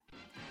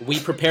we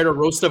prepared a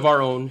roast of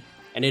our own,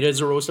 and it is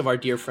a roast of our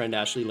dear friend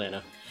Ashley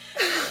Lana.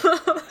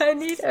 I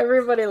need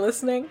everybody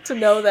listening to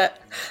know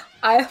that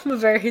I am a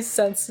very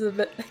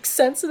sensitive,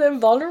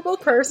 vulnerable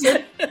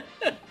person,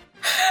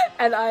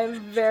 and I'm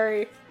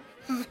very,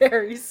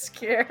 very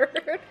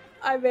scared.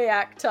 I may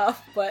act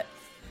tough, but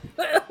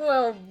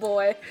well,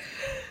 boy.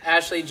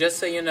 Ashley, just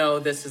so you know,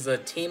 this is a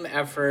team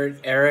effort.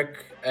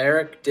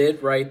 Eric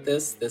did write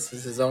this. This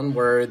is his own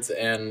words,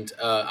 and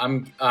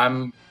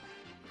I'm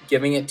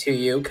giving it to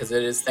you because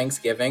it is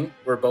Thanksgiving.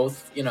 We're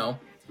both,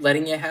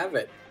 letting you have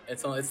it.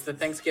 It's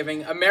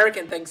the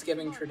American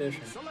Thanksgiving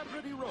tradition.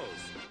 Celebrity Roast,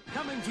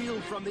 coming to you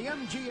from the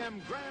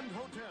MGM Grand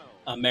Hotel.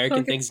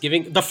 American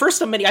Thanksgiving. The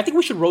first of many. I think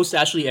we should roast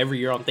Ashley every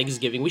year on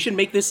Thanksgiving. We should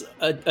make this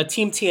a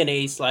Team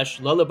TNA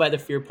 / Lullaby the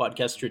Fear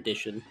podcast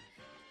tradition.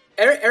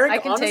 Eric, I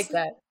can honestly, take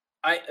that.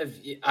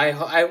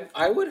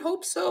 I would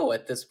hope so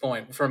at this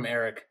point from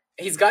Eric.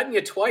 He's gotten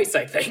you twice,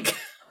 I think.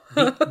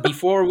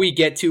 Before we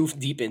get too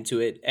deep into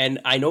it, and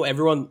I know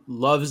everyone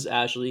loves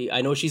Ashley.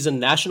 I know she's a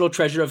national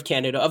treasure of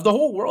Canada, of the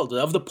whole world,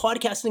 of the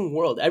podcasting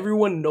world.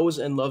 Everyone knows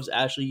and loves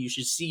Ashley. You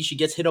should see she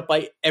gets hit up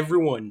by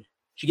everyone.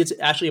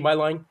 Ashley, am I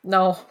lying?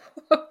 No.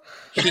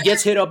 She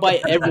gets hit up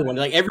by everyone.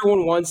 Like,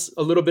 everyone wants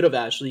a little bit of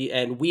Ashley,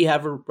 and we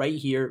have her right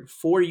here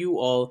for you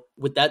all.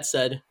 With that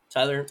said,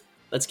 Tyler,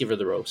 let's give her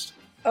the roast.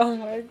 Oh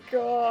my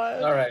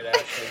god. All right,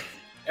 Ashley.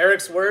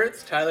 Eric's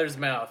words, Tyler's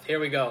mouth. Here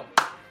we go.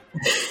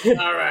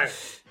 All right.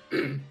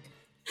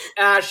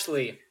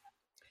 Ashley,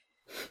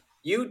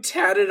 you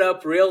tatted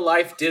up real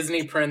life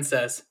Disney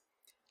princess.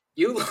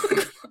 You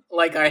look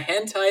like a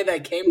hentai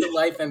that came to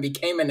life and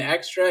became an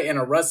extra in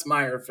a Russ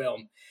Meyer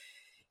film.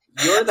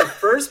 You're the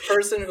first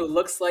person who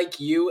looks like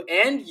you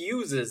and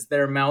uses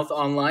their mouth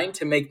online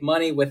to make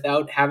money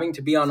without having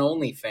to be on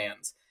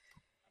OnlyFans.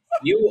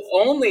 You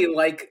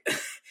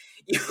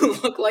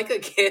look like a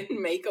kid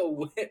made a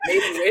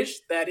wish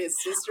that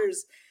his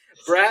sister's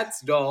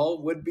Bratz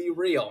doll would be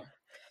real.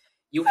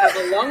 You have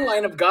a long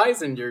line of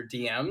guys in your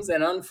DMs,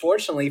 and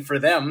unfortunately for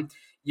them,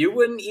 you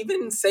wouldn't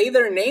even say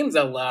their names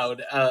out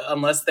loud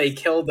unless they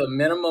killed a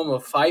minimum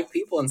of 5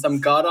 people in some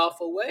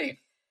god-awful way.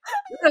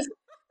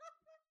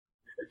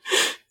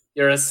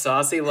 You're a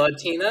saucy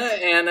Latina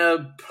and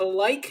a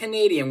polite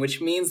Canadian, which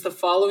means the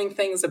following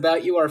things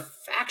about you are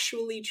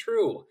factually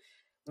true.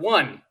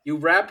 1, you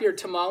wrap your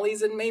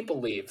tamales in maple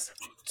leaves.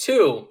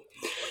 2,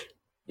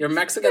 your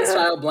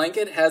Mexican-style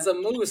blanket has a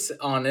moose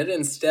on it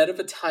instead of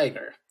a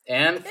tiger.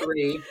 And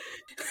 3,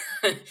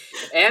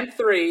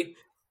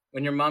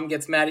 when your mom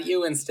gets mad at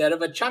you, instead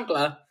of a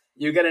chancla,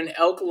 you get an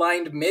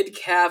elk-lined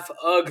mid-calf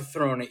Ugg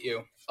thrown at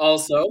you.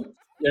 Also,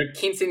 your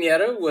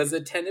quinceañera was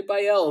attended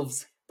by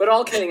elves. But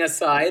all kidding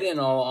aside, in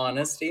all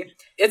honesty,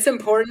 it's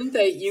important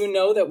that you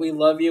know that we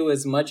love you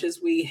as much as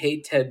we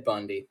hate Ted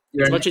Bundy.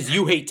 As much as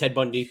you hate Ted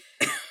Bundy.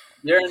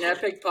 You're an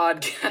epic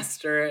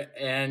podcaster,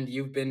 and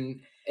you've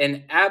been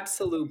an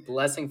absolute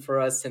blessing for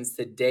us since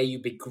the day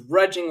you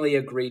begrudgingly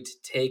agreed to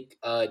take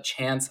a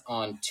chance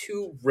on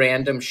 2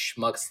 random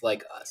schmucks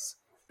like us.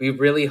 We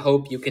really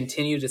hope you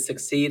continue to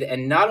succeed,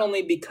 and not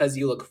only because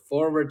you look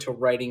forward to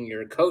riding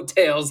your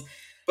coattails,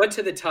 but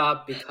to the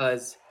top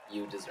because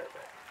you deserve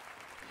it.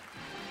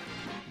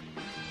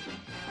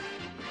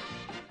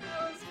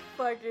 That was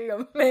fucking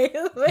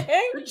amazing.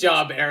 Good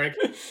job, Eric.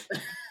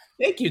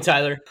 Thank you,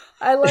 Tyler.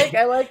 I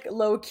like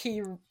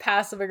low-key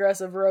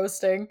passive-aggressive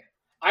roasting.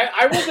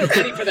 I wasn't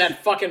ready for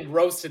that fucking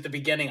roast at the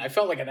beginning. I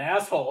felt like an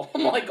asshole.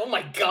 I'm like, oh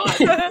my god,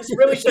 this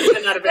really should have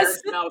been out of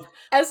Eric's mouth.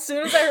 As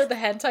soon as I heard the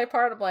hentai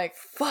part, I'm like,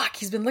 fuck,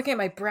 he's been looking at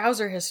my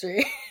browser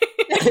history.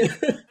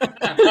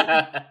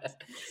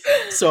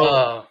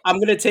 So I'm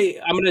gonna take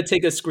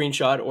a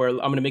screenshot, or I'm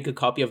gonna make a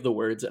copy of the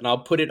words, and I'll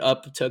put it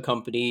up to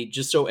accompany,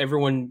 just so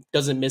everyone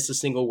doesn't miss a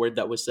single word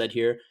that was said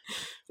here.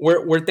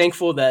 We're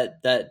thankful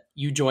that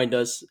you joined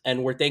us,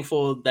 and we're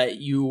thankful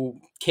that you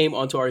came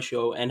onto our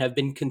show and have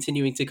been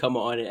continuing to come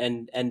on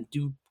and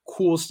do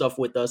cool stuff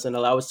with us and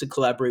allow us to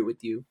collaborate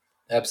with you.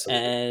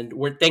 Absolutely. And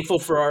we're thankful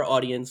for our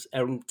audience.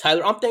 And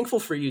Tyler, I'm thankful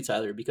for you,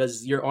 Tyler,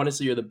 because you're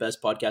the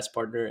best podcast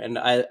partner. And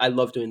I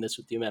love doing this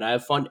with you, man. I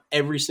have fun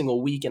every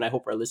single week, and I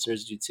hope our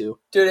listeners do too.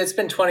 Dude, it's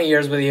been 20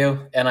 years with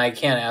you, and I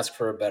can't ask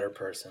for a better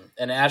person.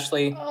 And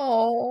Ashley,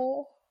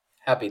 Oh,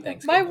 happy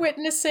Thanksgiving. am I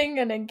witnessing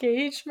an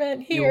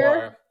engagement here? You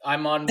are.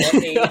 I'm on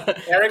one knee.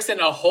 Eric's in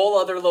a whole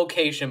other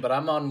location, but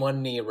I'm on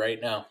one knee right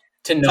now.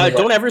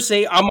 Don't ever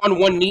say I'm on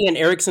one knee and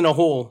Eric's in a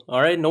hole. All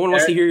right, no one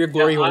wants to hear your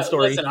glory hole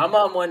story. Listen, I'm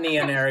on one knee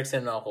and Eric's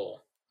in a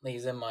hole.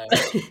 He's in my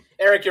hole.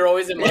 Eric, you're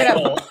always in my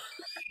hole.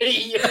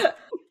 Yeah.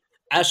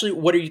 Ashley,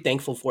 what are you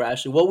thankful for,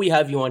 Ashley? Well, we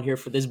have you on here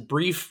for this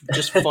brief,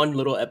 just fun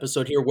little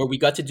episode here where we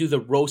got to do the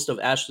roast of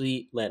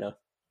Ashley Lana.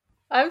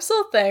 I'm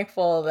so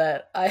thankful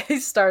that I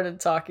started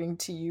talking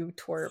to you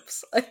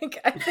twerps. I think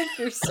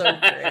you're so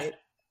great.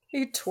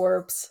 You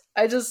twerps.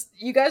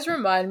 You guys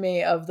remind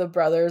me of the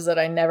brothers that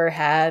I never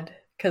had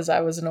because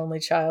I was an only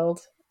child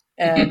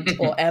and,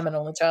 am an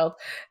only child.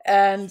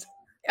 And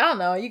I don't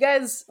know, you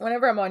guys,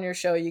 whenever I'm on your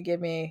show, you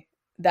give me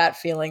that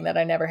feeling that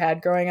I never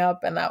had growing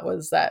up, and that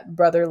was that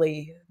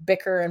brotherly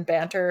bicker and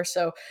banter.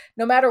 So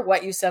no matter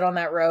what you said on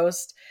that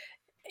roast,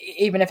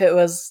 even if it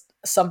was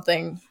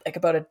something like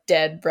about a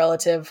dead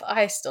relative,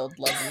 I still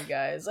love you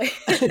guys.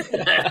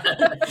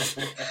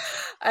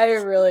 I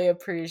really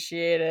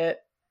appreciate it.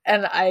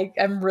 And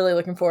I'm really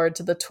looking forward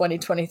to the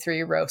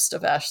 2023 roast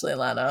of Ashley and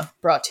Lana,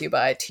 brought to you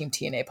by Team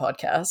TNA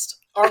Podcast.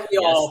 Aren't we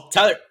all?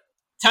 Tyler,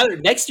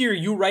 next year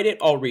you write it,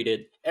 I'll read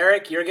it.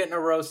 Eric, you're getting a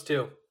roast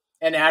too.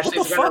 And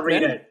Ashley's going to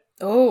read it.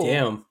 Oh.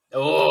 Damn.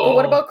 Oh,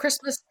 what about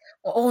Christmas?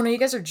 Oh, no, you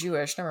guys are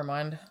Jewish. Never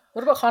mind.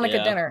 What about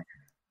Hanukkah dinner?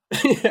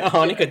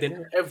 Hanukkah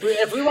dinner.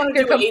 If we want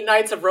to do 8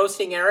 nights of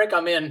roasting Eric,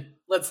 I'm in.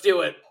 Let's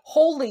do it.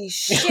 Holy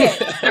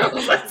shit.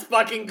 Let's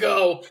fucking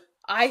go.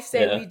 I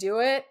say we do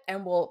it,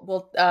 and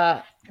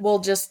we'll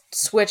just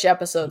switch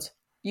episodes.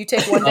 You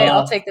take one day,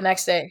 I'll take the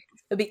next day.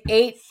 It'll be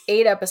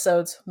eight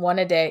episodes, one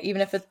a day,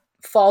 even if it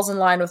falls in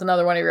line with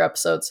another one of your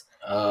episodes.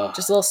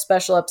 Just a little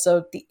special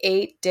episode, the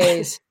 8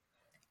 days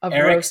of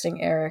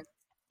roasting Eric.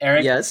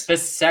 Eric, yes. The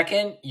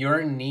second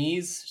your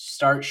knees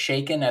start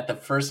shaking at the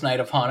first night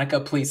of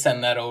Hanukkah, please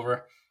send that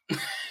over.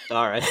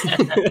 All right.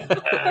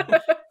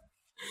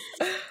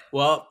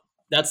 Well,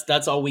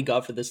 that's all we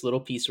got for this little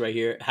piece right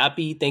here.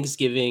 Happy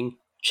Thanksgiving.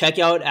 Check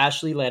out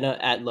Ashley Lana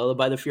at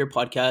Lullaby the Fear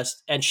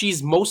podcast. And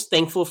she's most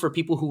thankful for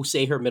people who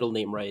say her middle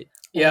name right.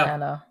 Yeah.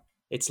 Lana.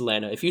 It's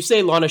Lana. If you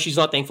say Lana, she's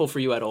not thankful for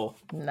you at all.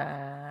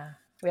 Nah.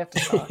 We have to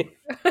talk.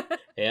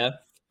 Yeah.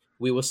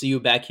 We will see you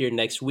back here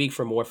next week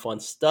for more fun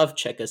stuff.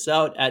 Check us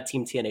out at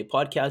Team TNA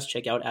Podcast.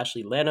 Check out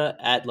Ashley Lana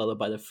at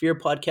Lullaby the Fear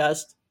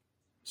podcast.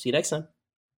 See you next time.